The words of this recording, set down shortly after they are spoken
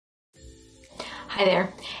Hi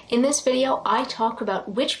there. In this video, I talk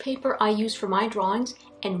about which paper I use for my drawings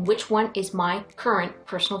and which one is my current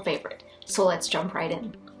personal favorite. So let's jump right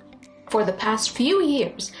in. For the past few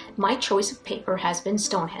years, my choice of paper has been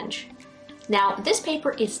Stonehenge. Now, this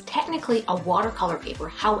paper is technically a watercolor paper.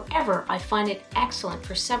 However, I find it excellent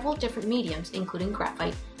for several different mediums, including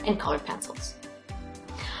graphite and colored pencils.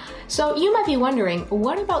 So you might be wondering,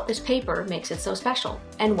 what about this paper makes it so special,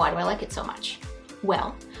 and why do I like it so much?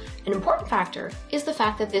 Well, an important factor is the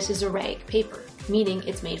fact that this is a rag paper, meaning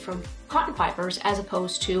it's made from cotton fibers as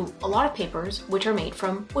opposed to a lot of papers which are made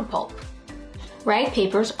from wood pulp. Rag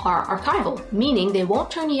papers are archival, meaning they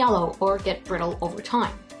won't turn yellow or get brittle over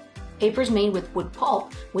time. Papers made with wood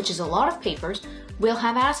pulp, which is a lot of papers, will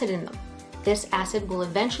have acid in them. This acid will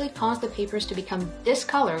eventually cause the papers to become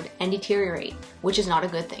discolored and deteriorate, which is not a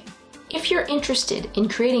good thing. If you're interested in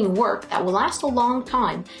creating work that will last a long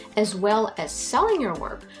time, as well as selling your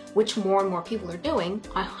work, which more and more people are doing,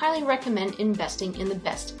 I highly recommend investing in the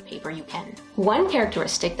best paper you can. One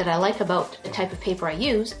characteristic that I like about the type of paper I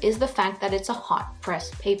use is the fact that it's a hot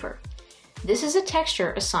press paper. This is a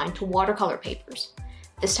texture assigned to watercolor papers.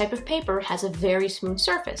 This type of paper has a very smooth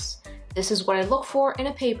surface. This is what I look for in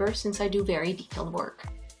a paper since I do very detailed work.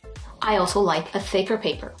 I also like a thicker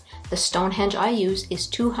paper. The Stonehenge I use is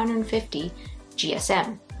 250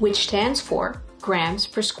 GSM, which stands for grams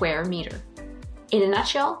per square meter. In a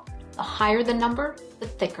nutshell, the higher the number, the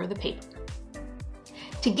thicker the paper.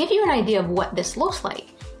 To give you an idea of what this looks like,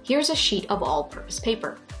 here's a sheet of all-purpose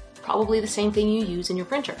paper, probably the same thing you use in your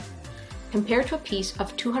printer, compared to a piece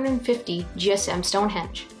of 250 GSM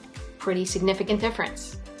Stonehenge. Pretty significant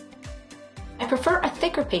difference. I prefer a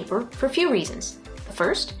thicker paper for a few reasons.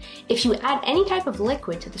 First, if you add any type of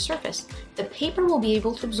liquid to the surface, the paper will be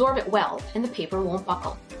able to absorb it well and the paper won't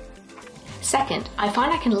buckle. Second, I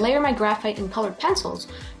find I can layer my graphite and colored pencils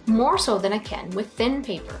more so than I can with thin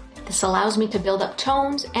paper. This allows me to build up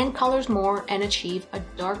tones and colors more and achieve a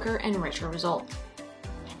darker and richer result.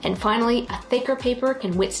 And finally, a thicker paper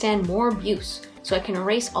can withstand more abuse, so I can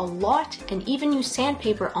erase a lot and even use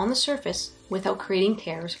sandpaper on the surface without creating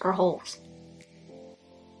tears or holes.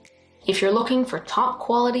 If you're looking for top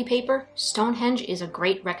quality paper, Stonehenge is a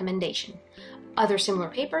great recommendation. Other similar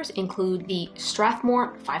papers include the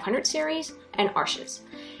Strathmore 500 series and Arches.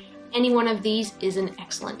 Any one of these is an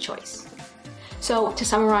excellent choice. So to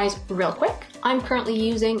summarize real quick, I'm currently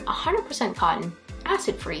using 100% cotton,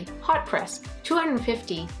 acid-free, hot press,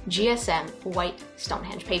 250 GSM white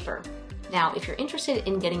Stonehenge paper. Now, if you're interested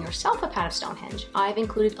in getting yourself a pad of Stonehenge, I've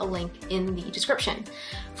included a link in the description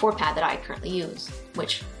for a pad that I currently use,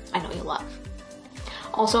 which I know you'll love.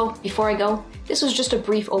 Also, before I go, this was just a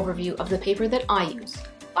brief overview of the paper that I use.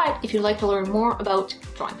 But if you'd like to learn more about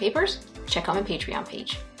drawing papers, check out my Patreon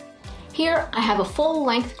page. Here, I have a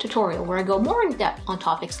full-length tutorial where I go more in depth on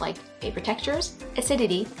topics like paper textures,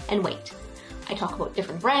 acidity, and weight. I talk about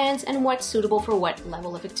different brands and what's suitable for what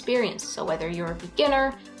level of experience, so whether you're a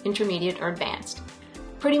beginner, intermediate, or advanced.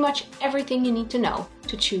 Pretty much everything you need to know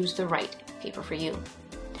to choose the right paper for you.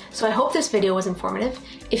 So I hope this video was informative.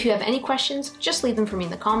 If you have any questions, just leave them for me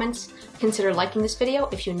in the comments. Consider liking this video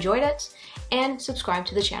if you enjoyed it, and subscribe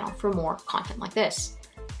to the channel for more content like this.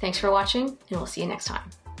 Thanks for watching, and we'll see you next time.